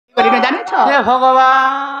हे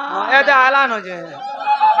भगवान ए आला न जे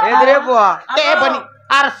ए रे बुआ ते बनी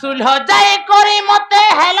आर सुलह जाय करी मते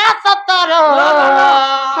हेला 17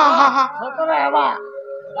 हां सतरा हेबा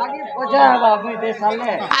बाकी पछा हेबा मुई दे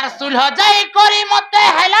साले आर सुलह जाय करी मते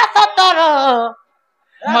हेला 17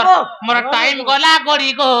 मोर टाइम गला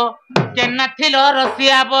गड़ी गो केन्ना थिलो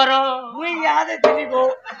रसिया बरो मुई याद थिली गो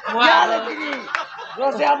याद थिली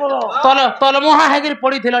रसिया बरो तल मुहा हेगिर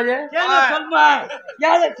पड़ी थिलो जे केना चलमा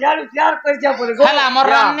याद चार करजा पड़े गो हला मोर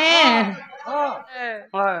रानी हां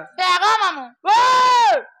देखो मामू ओ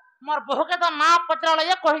मोर बहू के तो ना पचराले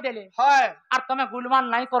ये कहि देले हाय आर तमे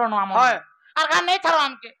गुलमान नहीं करो न हम हाय आर का नहीं छाड़ो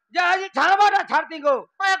हमके जा आज छाड़बाटा छाड़ती गो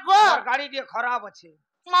ओए गो गाड़ी দিয়ে खराब আছে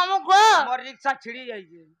मामू गो मोर रिक्शा छिड़ी जाई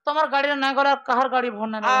जे तमर गाड़ी ना गला कहर गाड़ी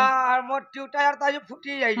भोन ना আর মোর টিউ টায়ার তা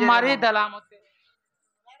ফুটি যাই যে मारी दला मते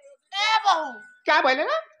ए बहू क्या बोले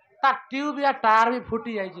ना ता ट्यूब या टायर भी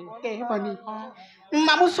फुटी जाई जे के बनी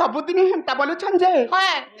मामू सबुदिन हेंता बोलु छन जे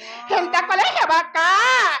होय हेंता कले हेबा का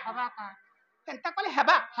हवा का हेंता कले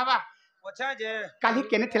हेबा हवा পছা যে काली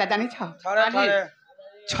केने थिला जानी छ थरे थरे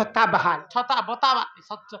छता बहाल छता बतावा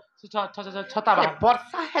छता बा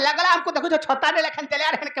वर्षा हेला गला हमको देखो जो छता ने लखन चले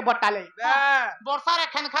आ रहन के बटाले वर्षा रे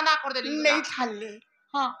खनखना कर देली नहीं छाले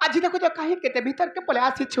हां आज देखो जो काहे केते भीतर के पले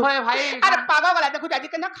आसी छु होय भाई अरे पागल वाला देखो आज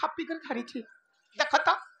के ना खापी कर धरी छी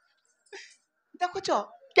देखो जो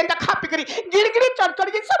केंदा खापी करी गिरगिरी चढ़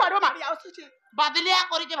जिन सब आरो मारी आउसी छी बादलिया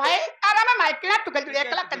करी जे भाई अरे मैं माइकना टुकल जुड़े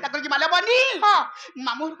एकला केंदा करी माले बनी हां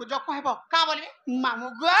मामू को जो कहबो का बोलबे मामू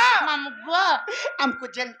गो हमको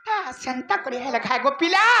जनता संता करी है लगा गो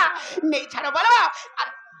पिला नहीं छाड़ो बोलो और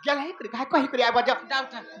गलही करी घाय कही करी आबो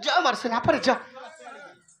जो मर सुना पर जो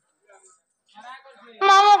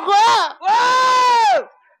मामू गो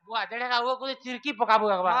बुआ देड़ेगा वो कुछ चिरकी पकाबो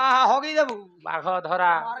एकबा हां हो गई देबू बाघ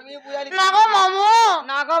धरा मारगी बुयाली नागो मामू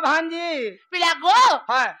नागो भांजी पिला गो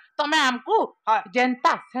हाय तमे हमको हाय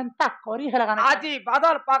जनता संता करी है लगाना आजी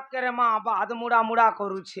बादल पाक करे मां बाद मुड़ा मुड़ा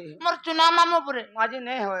करू छे मोर चुना मामू पुरे आजी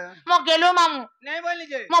नहीं होय मो गेलो मामू नहीं बोली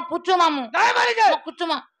जे मो पुचू मामू नहीं बोली जे मो कुचू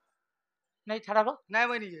मा नहीं छाड़ा गो नहीं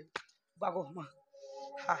बोली जे बागो मां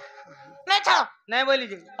नहीं छाड़ो नहीं बोली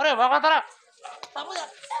जे अरे बाबा तारा बाबू जा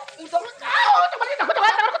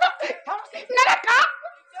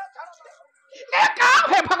का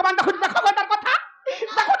हे भगवान देखो भगवान कथा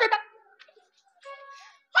देखो दे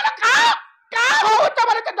का हो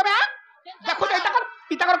तमरे तमे देखो दे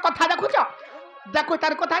इता कथा देखो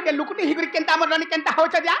तार कथा के लुकुटी हिगरी केंता हमर ननी केंता हो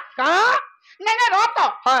जा का नहीं रोत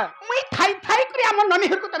हां मुई थाई करी हमर ननी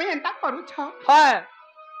हिर को तमे एंता करू छ हां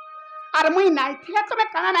अरे मुई नाइ थिला तमे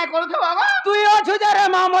काना नाइ करू छ बाबा तुई अछु जरे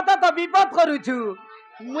मां मत तो विपद करू छु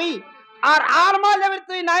मुई आर मां लेबे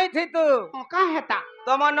तुई नहीं थी तू का हेता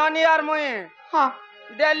तम ननी आर मुई हां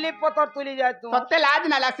दिल्ली पतर तुली जाय तू सत्ते लाज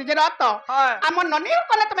ना लासी जे रत हां हमर ननी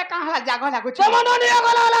कोले तमे काहा जागो लागु छ तम ननी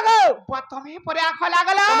आगला लागो बतमे परे आख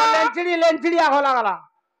लागला तम लेंचड़ी आगो लागला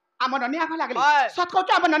हमर ननी आख लागली सत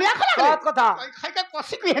कहू हमर ननी आख लागली सत कथा खाइ के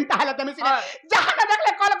कोसी की हेंता हालत तमे से जहां न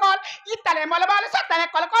देखले कल ई तले मलबाल सतने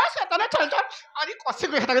कल सतने चल अरे कोसी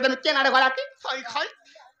की हेता के तमे केना रे गला की सही खाइ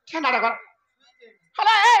केना रे गला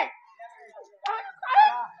हला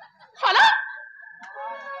हला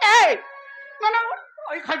ए ना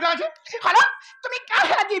ओई खाइ गया हला तुम का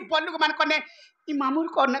है जी बोलू मान कोने ई मामूर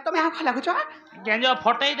कोने तमे आख लागु छ गेंजो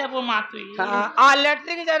फटई देबो मा तुई आ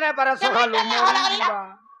लेट्रिक जाने पर सखालू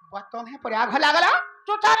बतमे परे आख लागला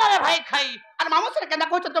चुटा रे भाई खाई अरे मामू से केना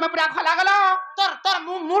कहू तमे परे आख लागला तोर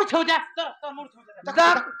मुड़ छौ जा तोर मुड़ छौ जा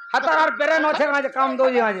हतर आर बेरे न छे माजे काम दो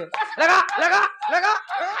जी माजे लगा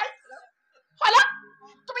हला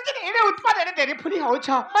तुम जे एने उत्पाद एने देरी फुली हो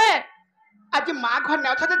छ आज मां घर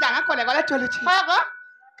न छ त जाना कोले गला चली छी हां गो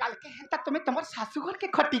काल के हेंता तुम तमर सासू घर के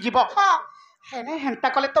खट्टी जीवो हां हेने हेंता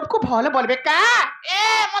कोले तुमको भल बोलबे का ए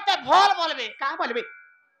मते भल बोलबे का बोलबे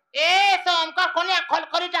ए तो हमका कोनिया खल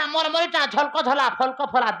करी जा मोर मरिटा झलको झला फलको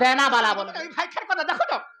फला देना वाला बोल भाई खर को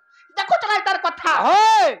देखो तो तार कथा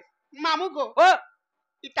ओए मामू गो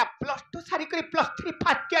इटा +2 सारी करे +3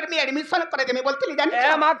 फर्स्ट ईयर में एडमिशन करे दे मैं बोलथली जानी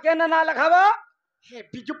ए मां के ना लिखाबो हे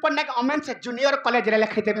बिजू पन्ना के अमेन से जूनियर कॉलेज रे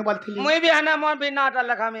लिखाई दे मैं बोलथली मुई भी हना मोर भी नाटा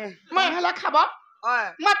लिखा में मैं लिखाबो ओए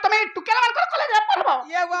मैं तमे टुकेला मान कॉलेज रे पढ़बो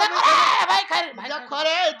ये भाई खर भाई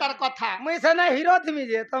खरे तार कथा मुई से ना हीरो थी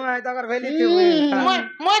जे तमे तकर भेली थी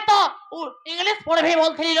मुई तो इंग्लिश पढ़बे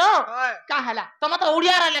बोलथली लो का हला तमे तो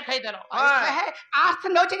उड़िया रे लिखाई देलो है आर्ट्स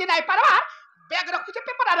न छै जे नहीं पढ़बा बैग रखु छे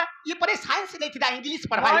पेपर आ ये परे साइंस नहीं थी इंग्लिश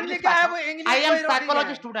पढ़बा English I am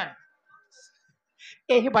psychology student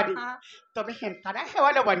एही बनी तमे हेंता ना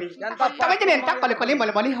हेवालो बनी तमे जे हेंता कले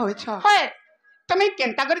मलमली होय छ है तमे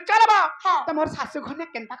केंता करी चलबा तमोर सासु घने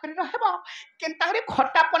केंता करी रहबा केंता करी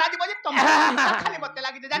खट्टा पना दिबो जे तमे खाली बते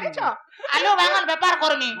लागि जानि छ आलू बैंगन व्यापार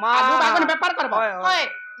करमी आलू बागन व्यापार करबो ओए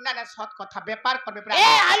ना ना सत कथा व्यापार करबे ए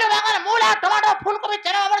आलू बैंगन मूला टमाटो फूलकोबी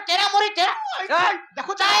चेरा हमर चेरा मुरी चेरा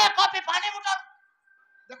देखो चाय कॉफी पानी बोतल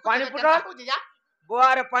देखो पानी देखो, पुटल? देखो जीजा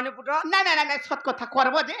बुआरे पानी पुटा ना ना ना ना सत कथा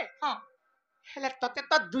करबो जे हां हेले तते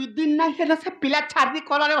तो 2 दिन ना हेले से पिला छाड़ी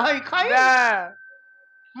करले भाई खाई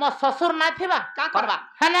मो ससुर ना थिबा का करबा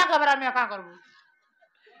हना कबरा में का करबो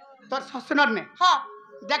तोर ससुर ने हां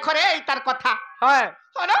देखो रे तार कथा है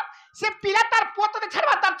होनो से पिला तार पोत दे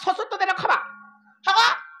छड़बा तार ससुर तो दे रखबा हगा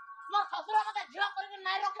मो ससुर मते झियो करके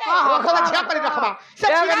नाइ रखे हां रखबा छिया कर रखबा से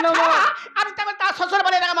एक पिला नंबर। छड़ा अभी तक तार ससुर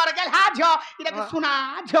बने लगा मार गेल हां झियो इने के सुना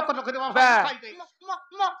झियो कर रख देबो खाई गई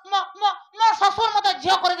मो ससुर मते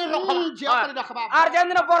झियो करके रखबा झियो कर रखबा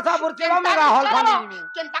अर्जेंद्र वर्षा बुर्चेवा में हल खानी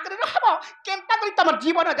चिंता कर रखबो चिंता करी तमर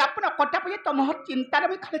जीवन जापन कटा पे तमहर चिंता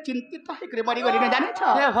रे खाली चिंतित है करे मरी गरी न जाने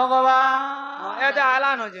छ हे भगवान ए जा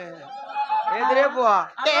आलान हो जे ए रे बुआ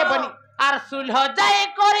ए बनी आर सुलह जाय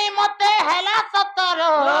करी मते हेला सतर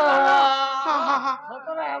हां हां हां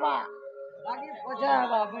सतरा हेबा बाकी पछा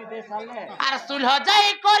हेबा मैं दे साले आर सुलह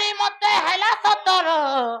जाय करी मते हेला सतर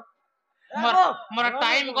मोर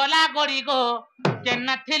टाइम गला गड़ी गो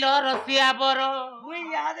केन्ना थिलो रसिया बरो मुई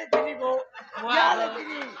याद थिली गो याद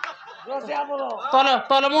थिली रोसिया बोलो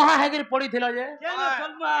तल मुहा हेगिर पड़ी थिलो जे केना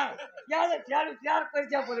चलमा याद चालू चार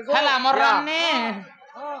पैसा बोले गो हेला मोर रानी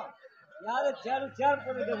हां याद चालू चार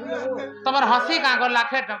बोले देखो तमर हंसी का गो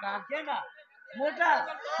लाखे टका केना मोटा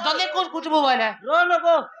जल्दी कुछ बोले रो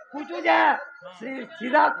नको कुचू जा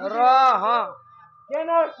सीधा र हां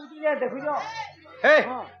केना कुचू जा देखो जो हे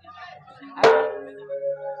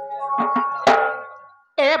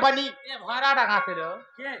ए बनी ए भरा टका थिलो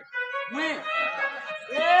के मैं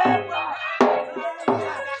ए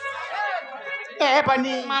ए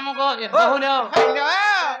बनी मामू गो बहुलो हेलो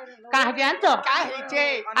काहे जानतो का हेचे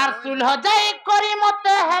आर सुलह जाय करी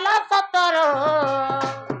मते हेला सतर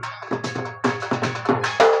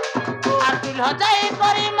आर सुलह जाय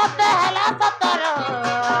करी मते हेला सतर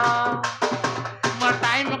मोर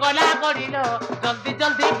टाइम गला गड़िलो जल्दी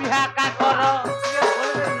जल्दी बिहा का करो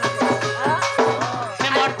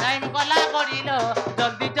मोर टाइम गला गड़िलो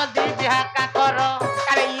जल्दी जल्दी बिहा का करो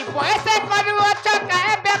अरे ई पैसे करू अच्छा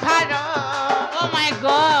काहे व्यवहार ओ माय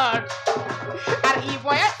गॉड अरे ई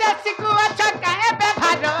पैसे सिकू अच्छा काहे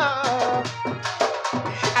व्यवहार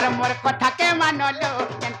अरे मोर कथा के मानलो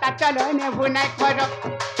एंता चलो ने बुनाई करो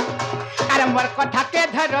अरे मोर कथा के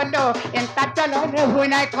धरलो एंता चलो ने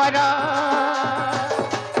बुनाई करो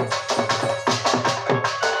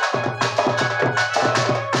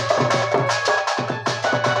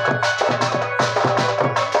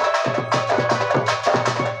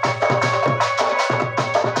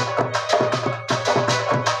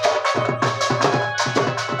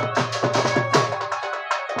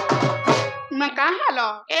मैं कहाँ हलो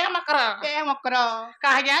ए मकरा ए मकरो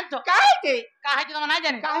काहे जानतो काहे के काहे तुम ना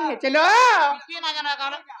जाने काहे चलो की ना जाने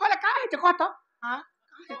कहलो होला काहे के कह तो हां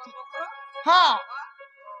हां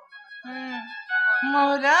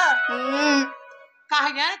मोरा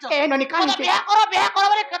काहे जानतो ए ननी काहे के बिया करो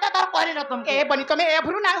बोले कते तार कहली न तुम ए बनी तमे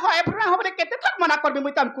एभरु ना हो बोले केते तक मना करबे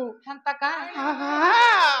मुई तुमको हंता का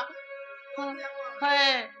हां हे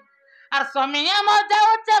आर समिया म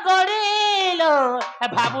जाउच गड़िलो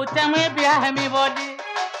भाबुच मैं बिया हमी बोली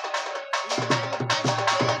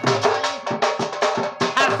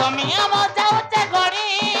आर समिया म जाउच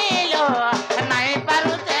गड़िलो नाही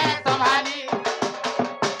पारुचे संभाली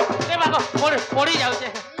ए बाबा पड़ी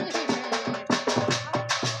जाउचे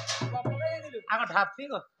आगो ढापसी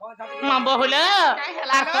गो मां बहुले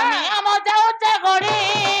आर समिया म जाउच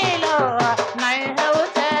गड़िलो नाही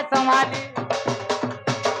हेउचे संभाली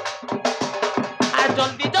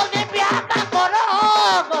जल्दी जल्दी बिया का करो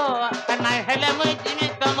गो नहीं हेले मुई जिमी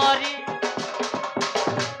तमरी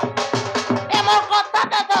ए मोर कथा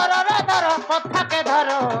के धरो रे धरो कथा के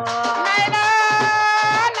धरो नहीं ना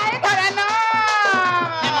नहीं धरे ना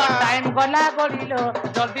ए मोर टाइम गला गड़िलो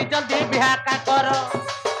जल्दी जल्दी बिया का करो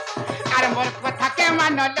अरे मोर कथा के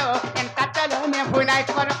मानलो एंता चलो ने बुनाई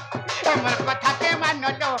करो ए मोर कथा के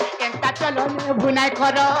मानलो एंता चलो ने बुनाई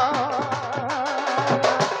करो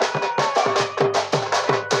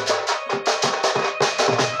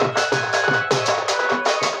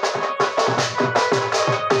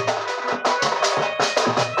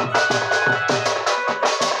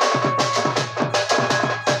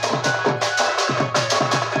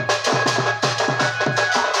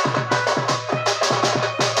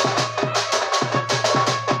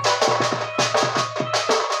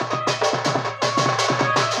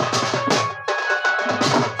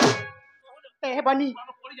बनी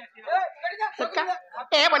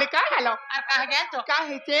ए बनी का हेलो आर काहे जानतो का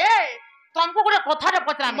हेचे तुमको गोटे कथा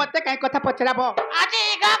पचरा मते कहीं कथा पचराबो आज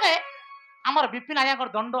ए गागे हमर विपिन आज्ञा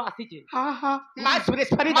दंड आसीचे हां हां मां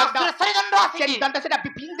सुरेश्वरी दंड सुरेश्वरी दंड आसीचे केन दंड सेटा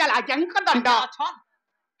बिपिंजाल आज्ञांक दंड छन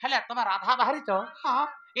हेले तुम राधा बाहरी छ हां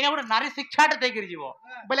इने गोटे नारी शिक्षा दे गिर जीवो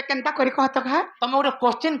बोले केनता करी कहत का तुम गोटे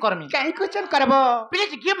क्वेश्चन करमी कहीं क्वेश्चन करबो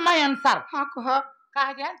प्लीज गिव माय आंसर हां कह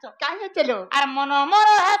काहे जान छ काहे चलो अरे मन मोर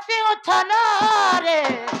हसी उछन रे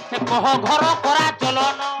से कह घर करा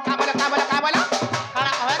चलन का बोला काना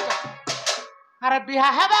कहे छ अरे बिहा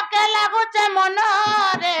हेबा के लागु छे मन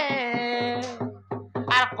रे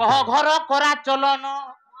आर कह घर करा चलन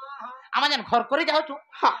आम जेन घर करी जाऊ छु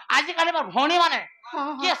आज काली मोर भौणी माने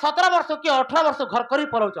किए 17 वर्ष किए 18 वर्ष घर करी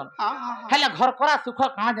पलौचन हेले घर करा सुख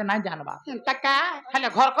कहां जे नहीं जानबा तका हेले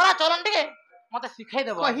घर करा चलन टिके मते सिखाई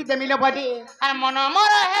देबो कहि देमिलो बडी अरे मन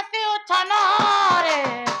मोर हेसी उछन रे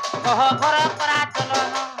कह घर करा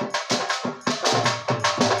चलन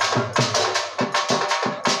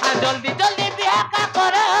आ जल्दी जल्दी बियाह का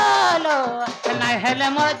करलो नहीं हेले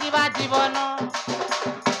मोर जीवा जीवन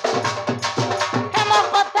हे मोर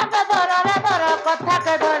कथा के धर रे धर कथा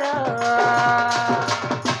के धर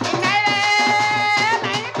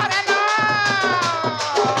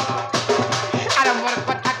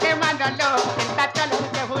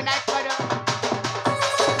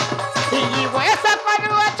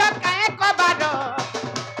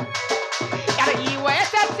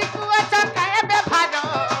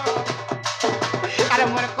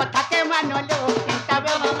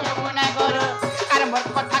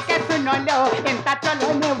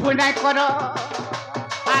करो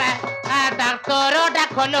डाक्तर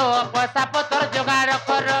डाकलो पैसा पतर जोगाड़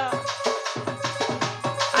कर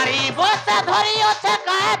अरे बसा धरी अच्छे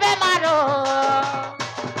काहे बेमारो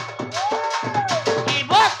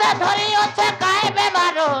बसा धरी अच्छे काहे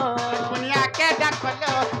बेमारो दुनिया के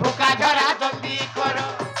डाकलो भूखा झरा जल्दी करो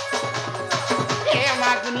ए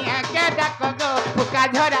मां दुनिया के डाकलो भूखा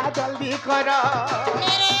झरा जल्दी करो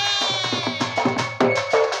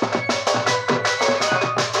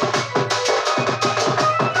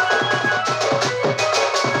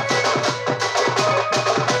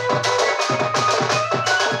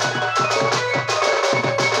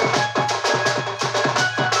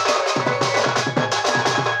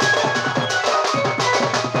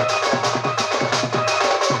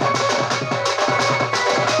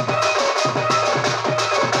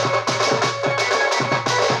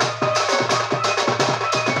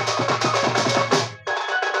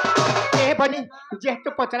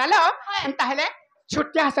जेहेतु पचरालो एंता हेले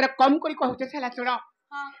छुट्टिया हसरे कम करी कहउछे छला सुनो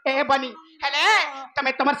ए बनी हेले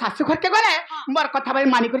तमे तमर सासु घर के गले मोर कथा भाई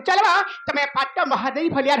मानी कर चलबो तमे पाट महादेवी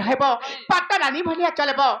भलिया रहबो पाट रानी भलिया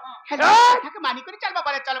चलबो हेलो कथा के मानी कर चलबो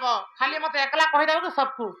बरे चलबो खाली मते एकला कहि देबो कि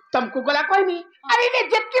सबको तुमको गला कहमी अरे ने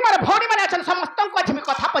जेतकी मोर भौणी माने अछन समस्त को अछि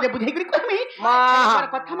कथा पदे बुझै करी कहमी मोर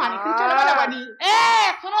कथा मानी कर चलबो बनी ए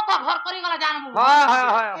सुनो तो घर करी गला जानबो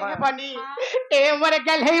हां बनी ए मोर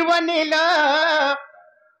गल है बनिलो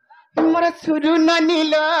मोर सुरु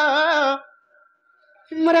ननिलो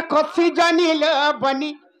मोर कसी जानिल बनी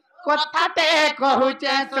कथाटे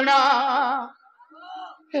कहूचे सुनो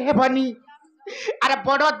हे बनी अरे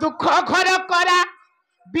बड़ दुख घर करा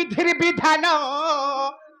विधिर विधान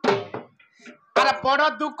अरे बड़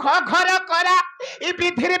दुख घर करा ई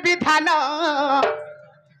विधिर विधान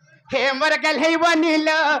हे मोर गल हे बनिल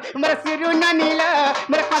मोर सिरु ननिल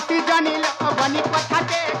मोर कसी जानिल बनी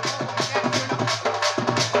कथाटे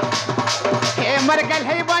हे मोर गल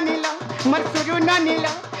हे बनिल मोर सुरु ननिल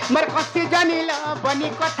मोर कसी जानिल बनी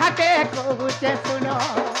कथा के कहूचे सुनो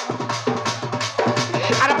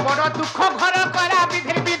अरे बड़ दुख घर करा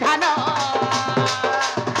विधिर विधान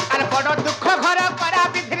अरे बड़ दुख घर करा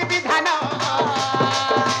विधिर विधान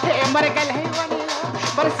हे मोर गल हे बनिल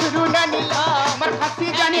मोर सुरु ननिल मोर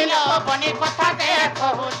कसी जानिल बनी कथा के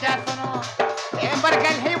कहूचे सुनो हे मोर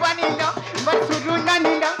गल हे बनिल मोर सुरु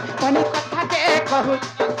ननिल बनी कथा के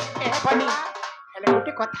कहूचे ए बनी हेले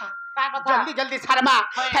गोटे कथा जल्दी जल्दी शर्मा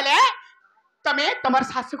हेले तमे तमर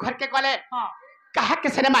सासु घर के गले कहा के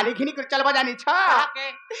सने मालिकिनी कर चलबा जानी छ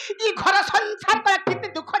ई घर संसार पर कितने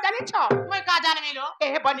दुख जानी छ मैं का जान मिलो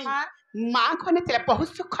ए बनी मां खने तेरे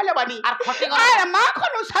बहुत सुख ले बनी आर खटी अरे मां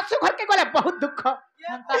खनु सासु घर के गले बहुत दुख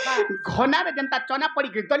घोना रे जनता चना पड़ी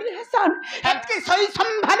गिरदली हेसन एतके सही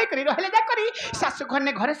संभाले करी रहले जा करी सासु घर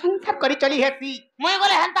ने घरे संसार करी चली हेसी मुई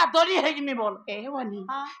गले हंता दोली है जिमी बोल ए बनी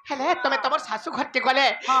हेले तमे तमर सासु घर के गले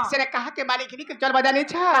सेरे कहा के मालिकिनी के चल बजानी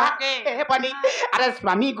छ ए बनी अरे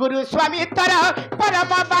स्वामी गुरु स्वामी तर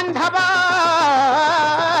परम बांधव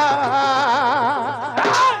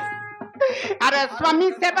अरे स्वामी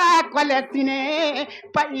सेवा कले सिने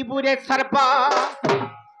पाई बुरे सर्प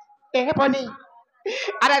ए बनी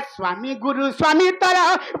अरे स्वामी गुरु स्वामी तोरा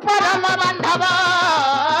परम बांधव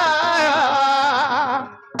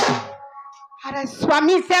अरे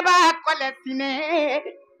स्वामी सेवा कले सिने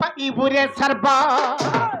पाइबुरे सर्व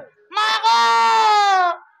मागो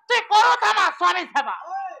তুই করো থামা স্বামী সেবা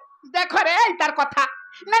देखो रे तार कथा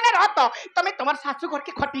ना ना रह तो तुम्हें तुम्हार सासू घर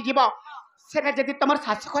के खटी जीव सेना जदि तुम्हार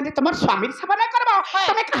सासू घर ने तुम्हार स्वामी सेवा ना करबो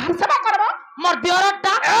तुम्हें कहां सेवा करबो মোর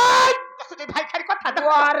দিওরটা देखो जे भाई खाई कथा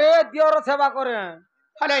देखो अरे दियोर सेवा करे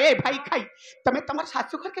हेलो ए भाई खाई तुम्हें तुम्हार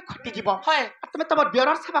सासू घर के खटी जीव হয় तुम्हें तुम्हार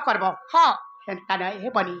दियोर सेवा करबो হ্যাঁ हेंता ना हे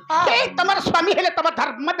बनी ए तुम्हार स्वामी हेले तुम्हार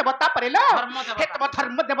धर्म देवता परेलो धर्म देवता। हे तुम्हार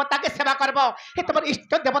धर्म देवता के सेवा करबो हे तुम्हार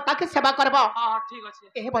इष्ट देवता के सेवा करबो হ্যাঁ ঠিক আছে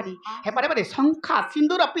ए बनी हे मारे मारे शंखा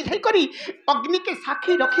सिंदूर पिधाई करी अग्नि के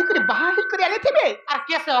साक्षी रखी करी बाहर करी आले थिबे আর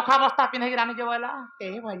কেসে অখা বস্তা পিনহি রানী যে বলা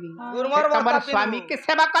ए बनी गुरुमार तुम्हार बस्ता स्वामी के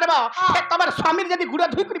सेवा करबो हे तुम्हार स्वामी जदि गुड़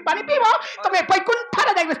धुई करी पानी पीबो तमे बैकुंठ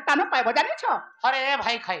रे जाइबे स्थान पाइबो जानि छ আরে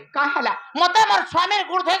ভাই খাই का हला মতে মোর স্বামীর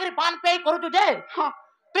গুড় ধেগরি পান পেই করুছু যে हां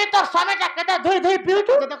তুই তোর স্বামীটা কেতে ধুই ধুই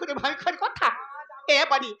পিউছু देखो जे भाई खर कथा ए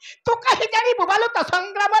बनी तू कहि जानी बुबालो त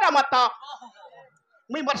संग्राम र मत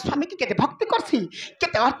मुई मोर स्वामी के केते भक्ति करसी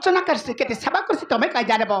केते अर्चना करसी केते सेवा करसी तमे का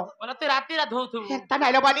जानबो বলে তুই রাতিরা ধুথু हेता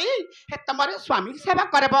नाइलो बनी हे तुम्हारे स्वामी सेवा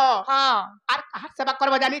करबो হ্যাঁ आर कहां सेवा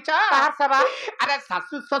करबो जानि छ কাহার সেবা अरे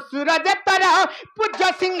सासु ससुर जे तर पूज्य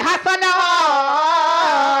सिंहासन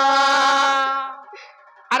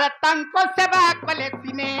अरे तंको सेवा कले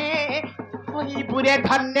सिने होई बुरे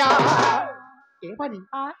धन्य ए बनी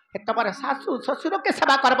हे तुम्हारे सासु ससुर के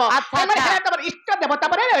सेवा करबो अच्छा, हमर अच्छा। हे तुम्हारे इष्ट देवता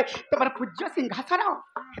बरे तुम्हारे पूज्य सिंहासन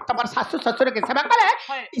हे तुम्हारे सासु ससुर के सेवा करे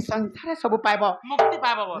হয় ई संसार सब पाइबो মুক্তি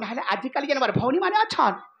পাবো বল नाले आजिकल ये हमर भौनी माने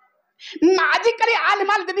अछन ना आजिकल आल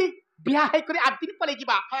माल दीदी बियाह है करे 8 दिन पले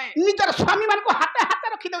जीवा হয় निजर स्वामी मान को हाथे हाथे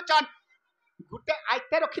रखी दउछन गुटे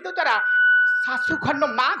आइते रखी दउछरा सासू घर नो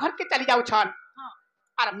मां घर के चली जाउछन हाँ।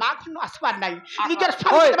 और मां घर नो आसबार नाही आसबार। निजर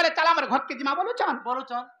स्वामी के माने चला हमर घर के जिमा बोलुछन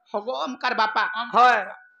বলুছন होगो हमकर बापा হয়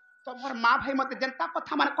तोमर मां भाई मते जनता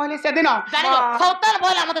कथा मान कहले से दिन জানিব সৌতাল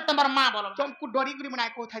বলে আমাদের তোমার মা বলো तुमको डोरी गुरी मनाय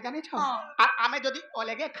को था जाने छ हाँ। आ आमे जदी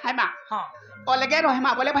ओलेगे खायमा হ্যাঁ ओलेगे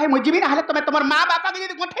रहमा बोले भाई मुजिबी ना हले तमे तोमर मां बापा के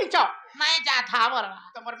जदी गोठै छ নাই যা থা বলবা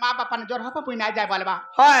तोमर मां बापा ने जोर हप पुई ना जाय बोलबा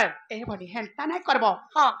হয় ए बनी हेंता नाही करबो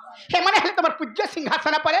হ্যাঁ हे माने हले तोमर पूज्य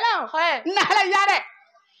सिंहासन परेला হয় ना हले यारे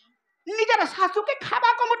निजर सासू के खाबा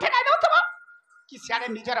को मुठे ना दउथबो कि सारे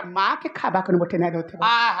निजर मां के खाबा को मुठे ना दउथबो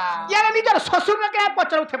আহা यारे निजर ससुर के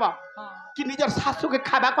पचरउथबो হ্যাঁ कि निजर सासू के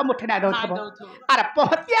खाबा को मुठे ना না दउथबो দউথু अरे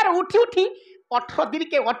पहतियार उठी उठी 18 दिन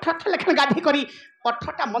के 18 लेखन गाधी करी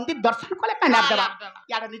 18टा मंदिर दर्शन कले का नाम देबा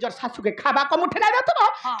यार निजर सासू के खाबा को मुठे ना दउथबो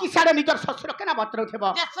हाँ। कि सारे निजर ससुर के ना बतरउथबो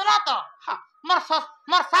যে শুনো তো हां मोर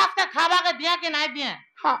सास के खावा के दिया कि नहीं दिए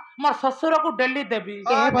हां मोर ससुर को डेली देबी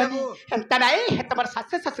ए बनी हेंता नाही हे तमर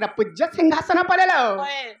सासू ससुर पूज्य सिंहासन परेलो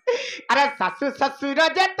হয় अरे सासू ससुर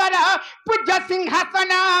जे तर पूज्य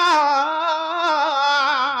सिंहासन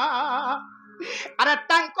अरे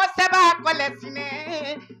तांको सेवा कले सिने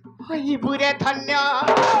होई बुरे धन्य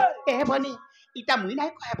ए बनी इटा मुई नाही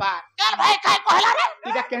कहबा কেন ভাই খাই কহলা রে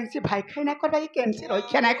इटा केनसी भाई खाई नाही करबा केनसी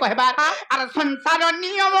रख्या नाही कहबा अरे संसार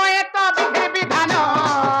नियम ए तो विधि विधान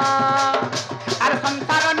अरे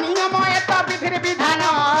संसार नियम ए तो विधि विधान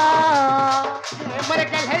मरे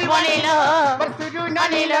के हेई বনিল पर सुरु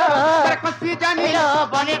ननिल पर कसी जानिल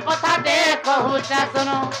বনির কথা দে কহুছা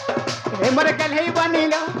শুনো हे मरे के हेई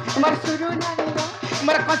बनिल मर सुरु ननिल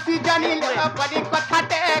मर कसी जानिल बड़ी कथा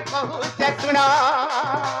ते कहू से सुनो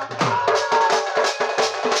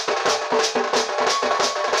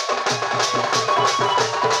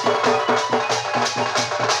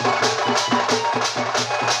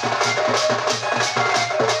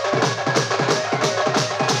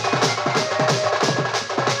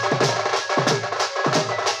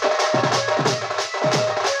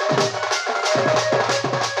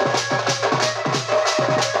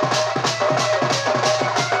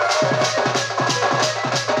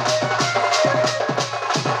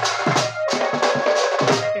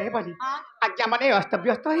आज्ञा माने अस्त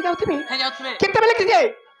व्यस्त हो जाउथिबे হয়ে যাচ্ছে केते बेले कि जे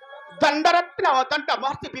दंडरत्न दंड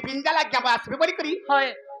महर्षि बिपिंजल आज्ञा आसबे बोली करी হয়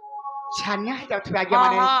छानिया हो जाउथिबे आज्ञा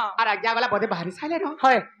माने हाँ। और आज्ञा वाला बदे बाहरी साले न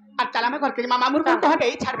হয় और चला में घर के मामा मुर को कह दे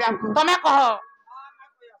छाड़बे हमको তুমি কহ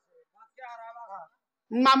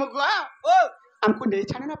मामू को ओ हमको नहीं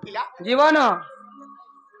छाने ना पिला जीवन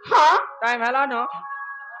हां टाइम हैला न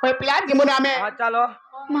ओए पिला जिमुना में हां चलो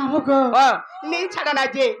मामू को हां नहीं छाड़ना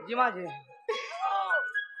जे जीवा जी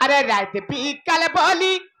अरे रात बिकल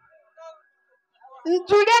बोली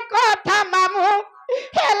जुड़े कथा मामू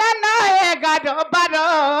हेला ना 11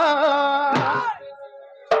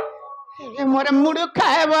 12 मोर मुड़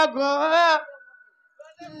खाएब गो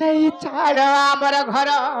नहीं छाड़ हमर घर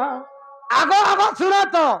आगो आगो सुनो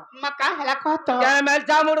तो मका हला कह तो क्या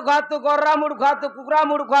मेलचा मुड़ खा तू गोर्रा मुड़ खा तू कुकरा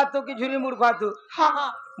मुड़ खा तू कि झुरी मुड़ खा तू हां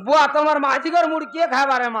बुआ तुम्हार माजीगर मुड़ के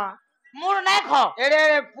खावा रे मां मुड़ नहीं खो एड़े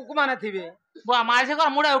पुकमा न थिबे बुआ माझे कर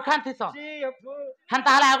मुड़े उखान थिस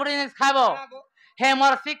हंता हला आगुड़ी जिनिस खाबो हे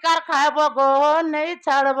मोर शिकार खाबो गो नहीं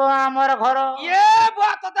छाड़बो हमर घर ये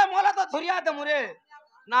बुआ तते मोला तो धुरिया दे मुरे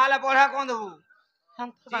नाले पढ़ा कोन दबु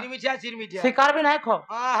चिरमिठिया शिकार भी नहीं खो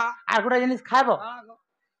हां हां आगुड़ी जिनिस खाबो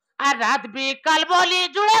आ रात बिकाल बोली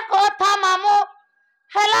जुड़े कोथा मामू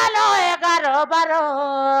हेला नो 11 12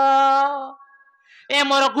 ए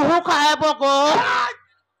मोर गुहू खाबो गो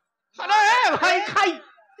अरे भाई खाई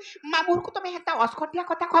मामुर को तो मैं हेता अस्कटिया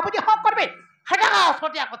कथा कहबो जे हां करबे हटा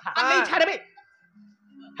अस्कटिया कथा आ नहीं छाड़बे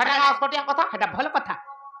हटा अस्कटिया कथा हेता भल कथा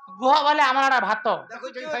गुह बोले हमरा भात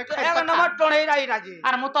एक नंबर टोणे राई राजी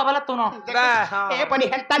आर मु तो बोले तू न ए बनी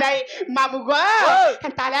हेता नहीं मामू गो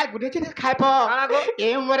हेता ला गुडे जे खाइबो ए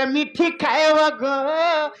मोर मिठी खाइबो गो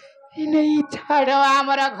इ नहीं छाड़ो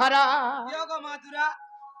हमर घर यो गो माधुरा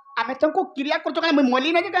आमे तुमको क्रिया करतो का मोली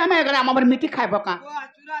नहीं का हमें हमर मिठी खाइबो का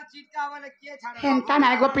चूरा चिटका वाले के छाड़ हेंता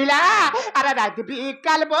नाय गो पिला अरे रात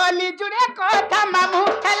बिकाल बोली जुड़े कोथा मामू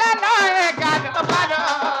हेला न 11 12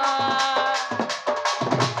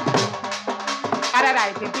 अरे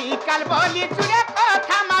रात बिकाल बोली जुड़े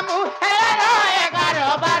कोथा मामू हेला न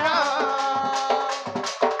 11 12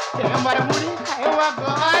 हमर मुड़ी खाइबो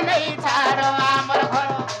गो नहीं छाड़ो हमर घर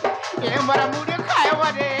हमर मुड़ी खाइबो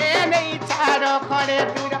रे नहीं छाड़ो खड़े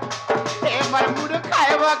दूर हमर मुड़ी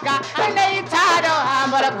खाइबो का नहीं छाड़ो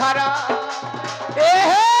हमर घर ए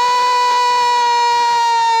हे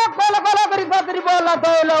कोला कोला करी पत्री बोला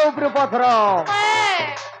तोला ऊपर पथर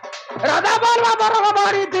राधा बोलवा बरो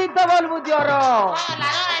बारी दी तो बोल बुझरो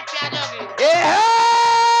ए हे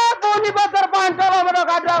बोनी पत्र पांचल हमरो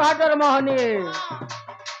गाडा घाटर मोहनी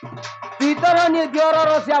पीतरनी दियोर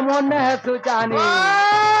रसिया मन है सुचानी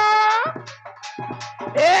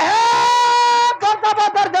ए हे पत्र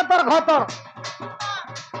पत्र जतर घतर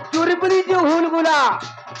चुरीपुरी जी हुलगुला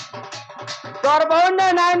तोर बहुन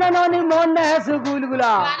नाय ननी मन है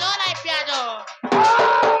सुगुलगुला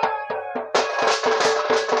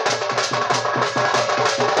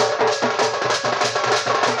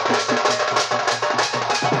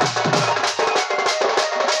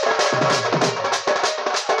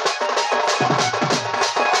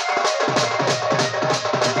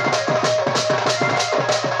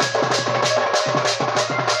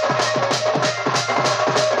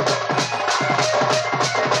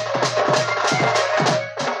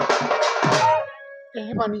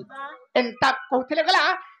बनी एंता कहते गला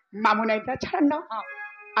मामू नहीं था छड़न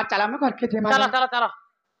आ चला मैं घर के जे चलो चलो चलो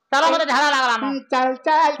चलो मते झाड़ा लागला न चल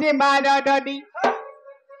चल जी मानो ननी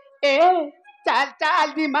ए चल चल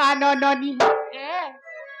जी मानो ननी ए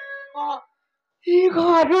ओ ई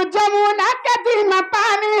घरु जमुना के दिन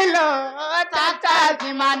पानी लो चल चल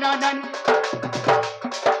जी मानो ननी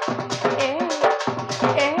ए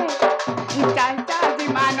ए चल चल जी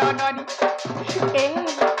मानो ननी ए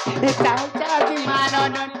चल चल जी मानो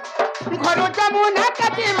ननी घरु जमुना के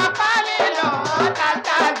दिन पानी लो चल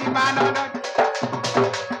चल जी मानो ननी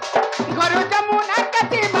घरु जमुना के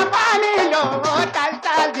दिन पानी लो चल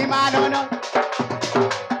चल जी मानो ननी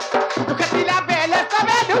दुखतिला बेले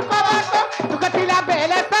सबे ढुकबाको दुखतिला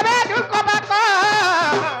बेले सबे ढुकबाको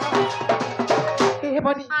ए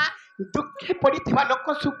बनी दुखे पड़िथिबा लोक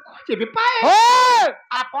सुख जेबी पाए ओ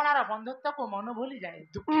आपनार बंधुत्व को मन भूली जाए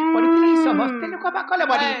दुखे पड़िथिले समस्त लोक बाकले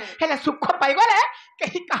बनी हेले सुख पाई गले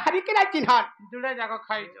केही कहारी के ना चिन्हन जुड़े जाको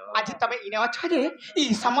खाई जो आज तबे इने अछ जे ई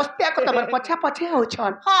समस्त को तबर पछा पछे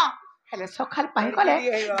होछन हां हेले सखाल पाई गले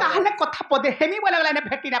काहले कथा पदे हेमी बोला गला ने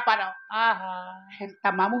भेटी ना पारो आहा हेंता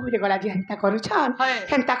मामू हुरे गला जे हेंता करूछन हाय।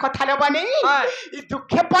 हेंता कथा ले बनी हाय। ई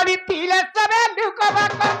दुखे पड़िथिले सबे दुख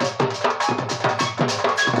बाको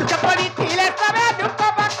दुख पड़िथिले सबे दुख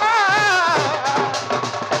बाको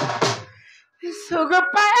सुग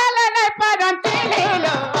पायल नै परंती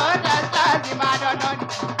लीलो दस्ता जी मारो नन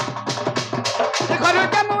घरु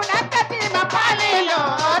जमुना कति मा पालिलो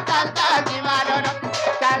दस्ता जी मारो नन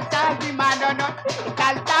चल जी मारो नन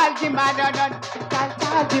चल जी मारो नन चल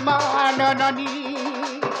जी मारो ननी